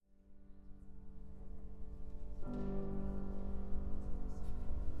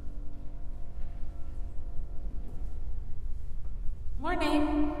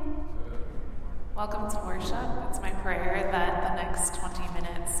morning. Welcome to worship. It's my prayer that the next 20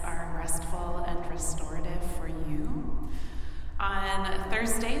 minutes are restful and restorative for you. On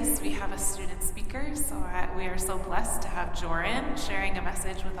Thursdays, we have a student speaker, so we are so blessed to have Joran sharing a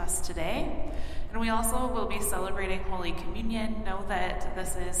message with us today. And we also will be celebrating Holy Communion. Know that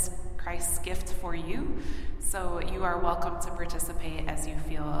this is Christ's gift for you, so you are welcome to participate as you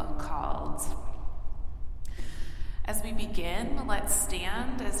feel called. As we begin, let's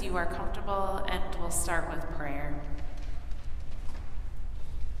stand as you are comfortable, and we'll start with prayer.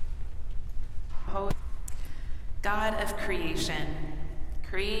 God of creation,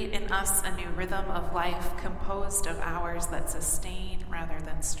 create in us a new rhythm of life composed of hours that sustain rather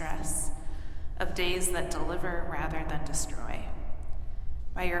than stress, of days that deliver rather than destroy.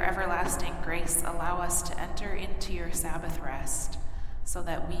 By your everlasting grace, allow us to enter into your Sabbath rest so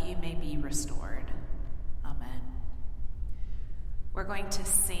that we may be restored. Amen. We're going to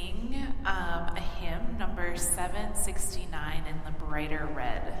sing a hymn, number 769 in the Brighter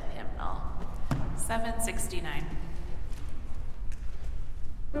Red hymnal. 769.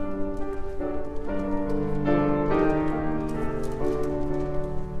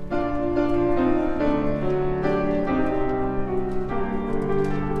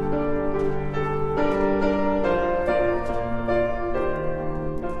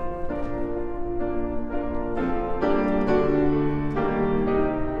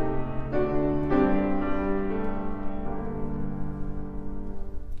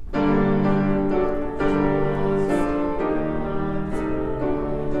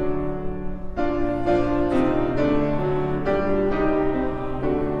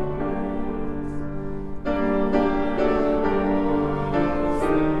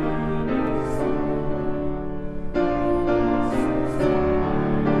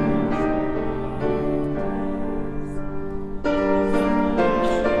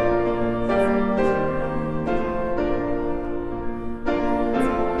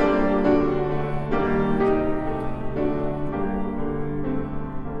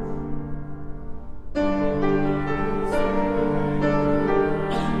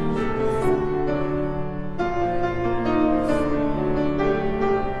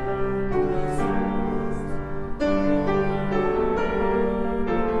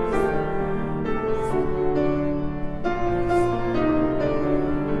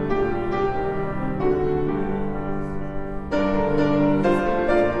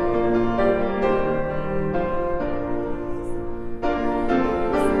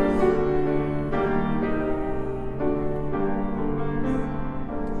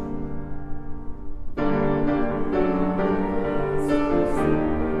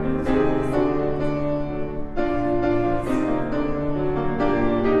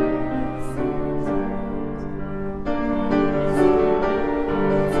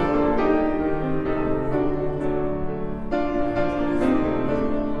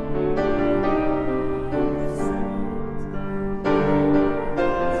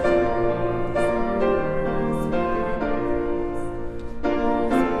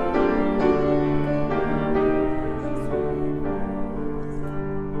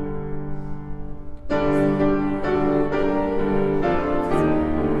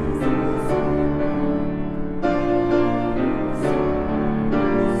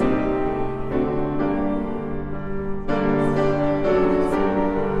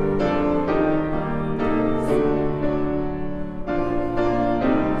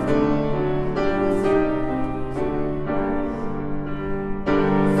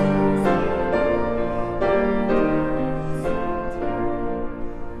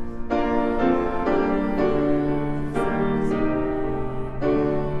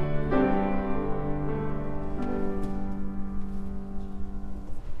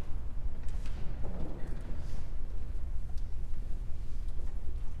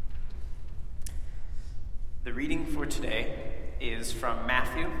 The reading for today is from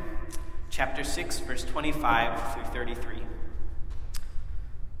Matthew, chapter 6, verse 25 through 33.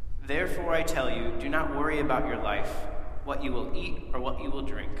 Therefore I tell you, do not worry about your life, what you will eat or what you will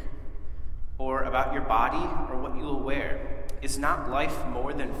drink, or about your body or what you will wear. Is not life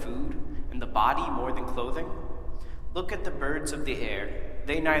more than food, and the body more than clothing? Look at the birds of the air.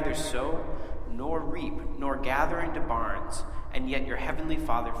 They neither sow, nor reap, nor gather into barns, and yet your heavenly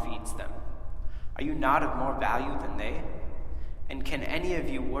Father feeds them. Are you not of more value than they? And can any of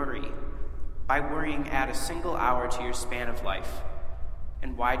you worry? By worrying add a single hour to your span of life.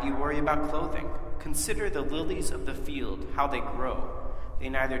 And why do you worry about clothing? Consider the lilies of the field, how they grow. They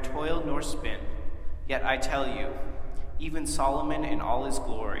neither toil nor spin. Yet I tell you, even Solomon in all his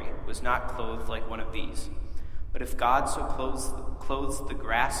glory was not clothed like one of these. But if God so clothes the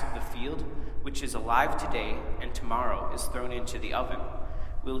grass of the field, which is alive today and tomorrow is thrown into the oven,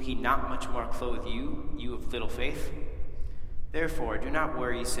 will he not much more clothe you, you of little faith? Therefore, do not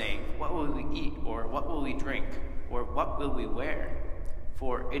worry, saying, what will we eat, or what will we drink, or what will we wear?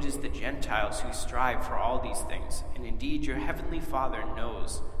 For it is the Gentiles who strive for all these things, and indeed your heavenly Father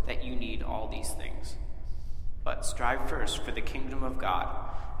knows that you need all these things. But strive first for the kingdom of God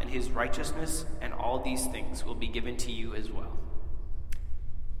and his righteousness, and all these things will be given to you as well.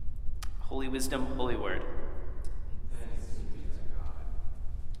 Holy wisdom, holy word.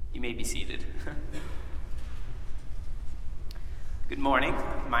 You may be seated. Good morning.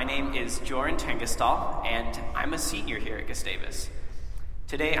 My name is Joran Tengestal, and I'm a senior here at Gustavus.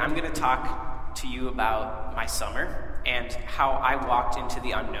 Today I'm going to talk to you about my summer and how I walked into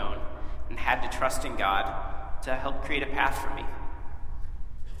the unknown and had to trust in God to help create a path for me.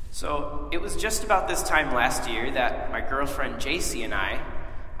 So it was just about this time last year that my girlfriend JC and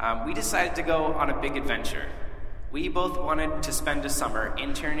I, we decided to go on a big adventure. We both wanted to spend a summer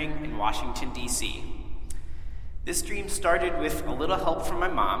interning in Washington, D.C. This dream started with a little help from my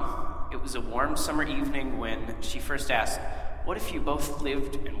mom. It was a warm summer evening when she first asked, "What if you both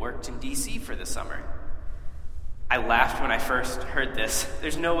lived and worked in D.C. for the summer?" I laughed when I first heard this.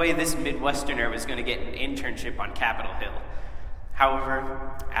 There's no way this Midwesterner was going to get an internship on Capitol Hill.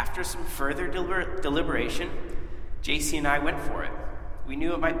 However, after some further deliberation, JC and I went for it. We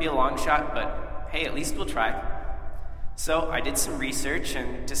knew it might be a long shot, but hey, at least we'll try. So I did some research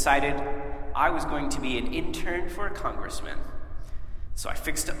and decided I was going to be an intern for a congressman. So I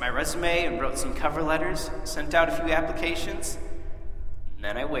fixed up my resume and wrote some cover letters, sent out a few applications, and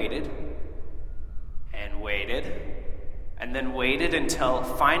then I waited, and then waited until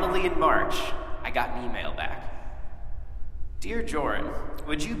finally in March, I got an email back. "Dear Joran,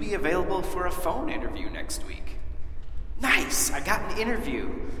 would you be available for a phone interview next week?" Nice! I got an interview.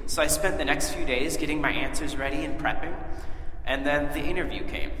 So I spent the next few days getting my answers ready and prepping, and then the interview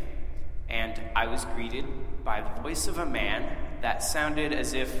came. And I was greeted by the voice of a man that sounded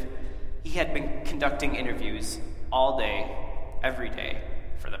as if he had been conducting interviews all day, every day,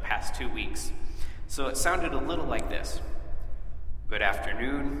 for the past 2 weeks. So it sounded a little like this. "Good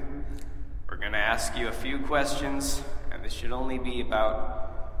afternoon. We're going to ask you a few questions, and this should only be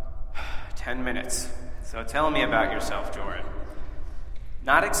about 10 minutes. So tell me about yourself, Joran."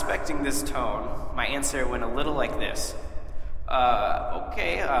 Not expecting this tone, my answer went a little like this.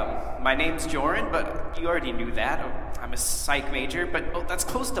 Okay, my name's Joran, but you already knew that. I'm a psych major, but that's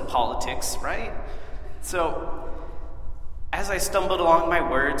close to politics, right? So, as I stumbled along my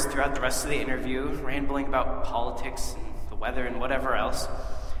words throughout the rest of the interview, rambling about politics and the weather and whatever else,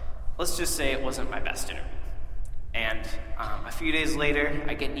 let's just say it wasn't my best interview. And a few days later,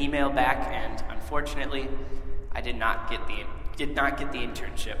 I get an email back, and unfortunately, I did not get the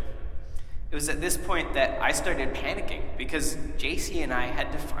internship. It was at this point that I started panicking because JC and I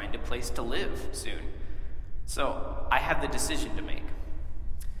had to find a place to live soon. So I had the decision to make.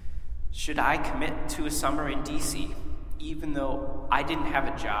 Should I commit to a summer in DC, even though I didn't have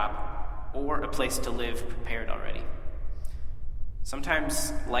a job or a place to live prepared already?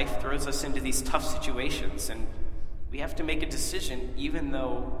 Sometimes life throws us into these tough situations, and we have to make a decision even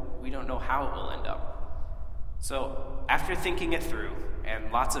though we don't know how it will end up. So after thinking it through,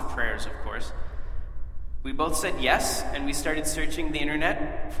 and lots of prayers, of course, we both said yes, and we started searching the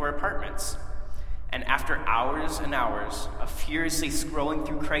internet for apartments. And after hours and hours of furiously scrolling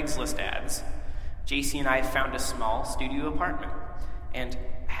through Craigslist ads, JC and I found a small studio apartment. And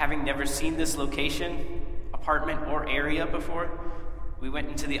having never seen this location, apartment, or area before, we went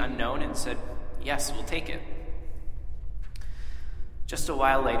into the unknown and said, yes, we'll take it. Just a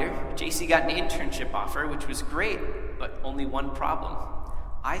while later, JC got an internship offer, which was great, but only one problem.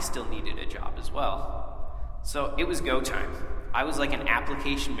 I still needed a job as well. So it was go time. I was like an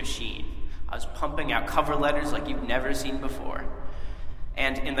application machine. I was pumping out cover letters like you've never seen before.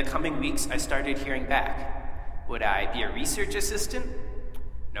 And in the coming weeks, I started hearing back. Would I be a research assistant?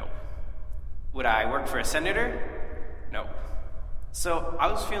 No. Would I work for a senator? No. So I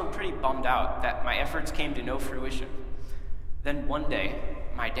was feeling pretty bummed out that my efforts came to no fruition. Then one day,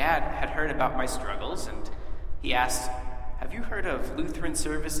 my dad had heard about my struggles, and he asked, "Have you heard of Lutheran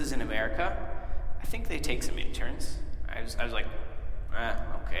Services in America? I think they take some interns." I was like,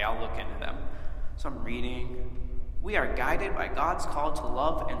 okay, I'll look into them. So I'm reading, "We are guided by God's call to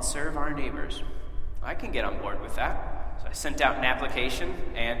love and serve our neighbors." I can get on board with that. So I sent out an application,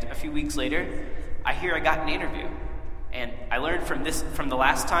 and a few weeks later, I hear I got an interview. And I learned from the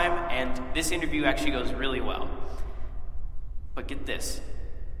last time, and this interview actually goes really well. But get this,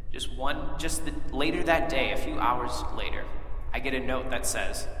 Later that day, a few hours later, I get a note that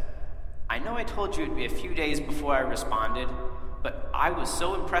says, "I know I told you it'd be a few days before I responded, but I was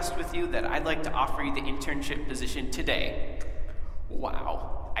so impressed with you that I'd like to offer you the internship position today."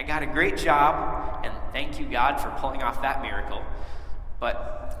 Wow, I got a great job, and thank you, God, for pulling off that miracle.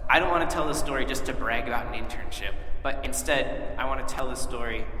 But I don't want to tell this story just to brag about an internship, but instead, I want to tell the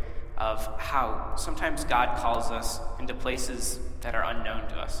story of how sometimes God calls us into places that are unknown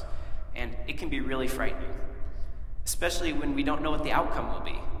to us, and it can be really frightening, especially when we don't know what the outcome will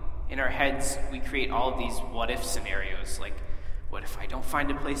be. In our heads, we create all of these what-if scenarios, like, what if I don't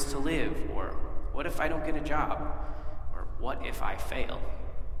find a place to live? Or what if I don't get a job? Or what if I fail?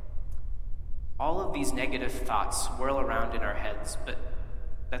 All of these negative thoughts swirl around in our heads, but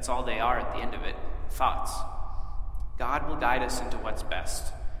that's all they are at the end of it, thoughts. God will guide us into what's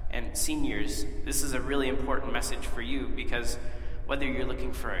best. And seniors, this is a really important message for you, because whether you're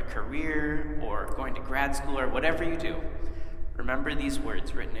looking for a career or going to grad school or whatever you do, remember these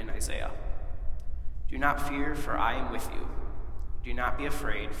words written in Isaiah. "Do not fear, for I am with you. Do not be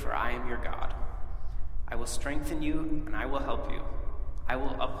afraid, for I am your God. I will strengthen you and I will help you. I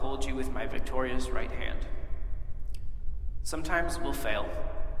will uphold you with my victorious right hand." Sometimes we'll fail,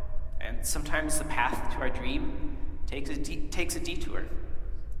 and sometimes the path to our dream takes a detour.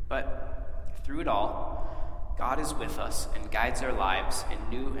 But through it all, God is with us and guides our lives in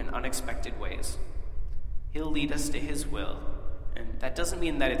new and unexpected ways. He'll lead us to his will, and that doesn't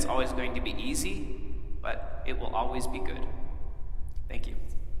mean that it's always going to be easy, but it will always be good. Thank you.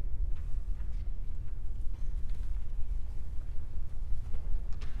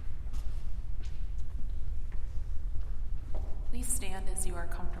 Please stand as you are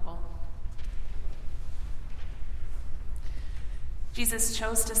comfortable. Jesus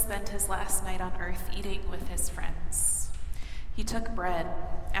chose to spend his last night on earth eating with his friends. He took bread.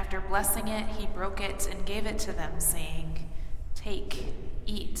 After blessing it, he broke it and gave it to them, saying, "Take,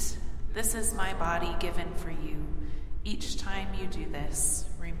 eat. This is my body given for you. Each time you do this,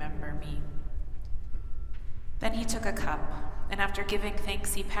 remember me." Then he took a cup, and after giving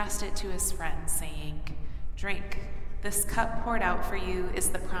thanks, he passed it to his friends, saying, "Drink. This cup poured out for you is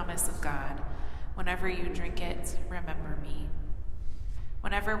the promise of God. Whenever you drink it, remember me."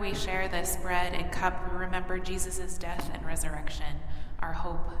 Whenever we share this bread and cup, we remember Jesus' death and resurrection, our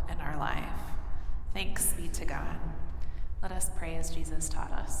hope and our life. Thanks be to God. Let us pray as Jesus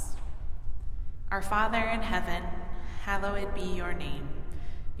taught us. Our Father in heaven, hallowed be your name.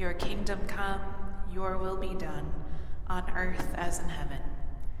 Your kingdom come, your will be done, on earth as in heaven.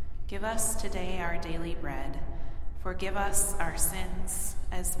 Give us today our daily bread. Forgive us our sins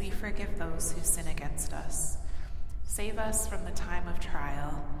as we forgive those who sin against us. Save us from the time of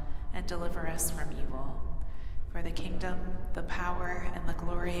trial and deliver us from evil. For the kingdom, the power, and the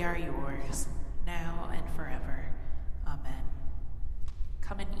glory are yours, now and forever. Amen.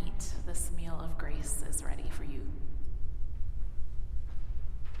 Come and eat. This meal of grace is ready for you.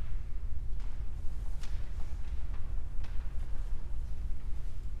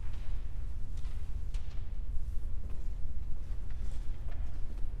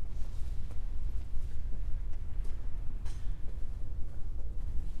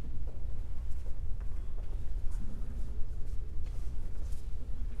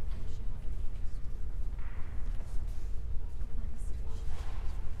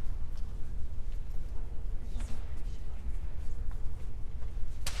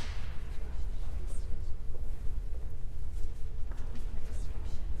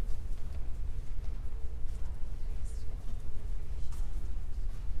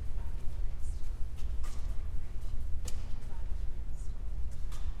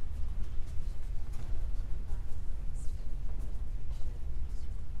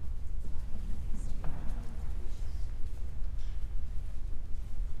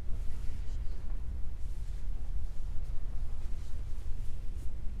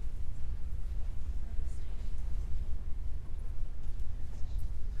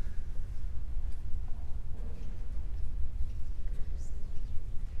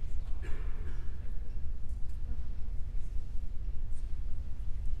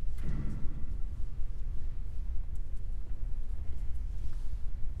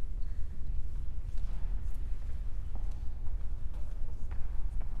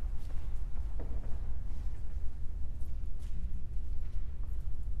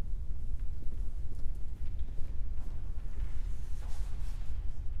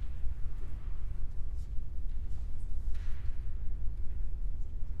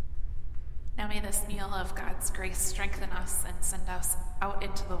 Now may this meal of God's grace strengthen us and send us out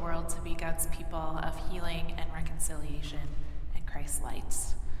into the world to be God's people of healing and reconciliation and Christ's light.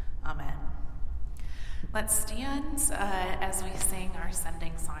 Amen. Let's stand as we sing our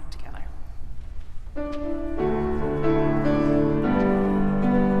sending song together.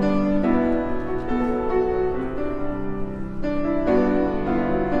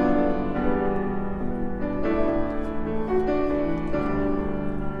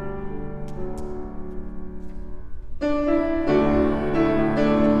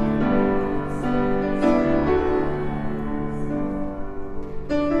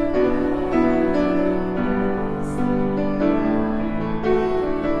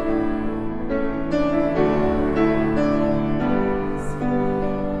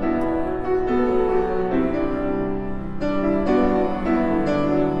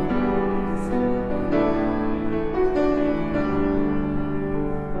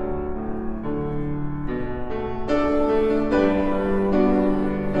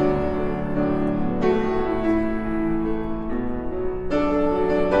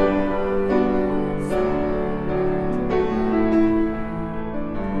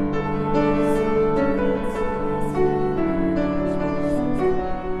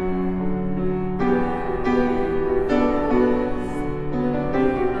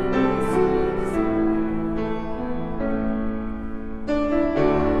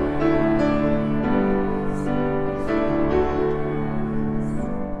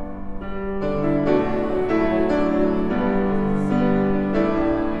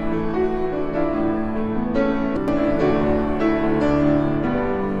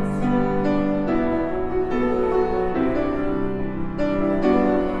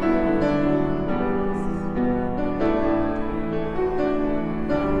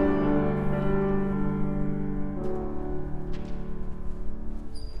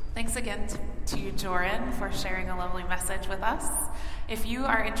 Thanks again to Joran for sharing a lovely message with us. If you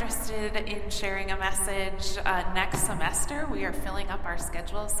are interested in sharing a message next semester, we are filling up our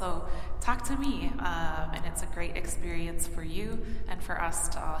schedule, so talk to me. And it's a great experience for you and for us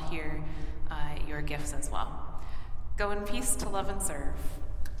to all hear your gifts as well. Go in peace to love and serve.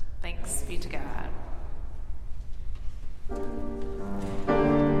 Thanks be to God.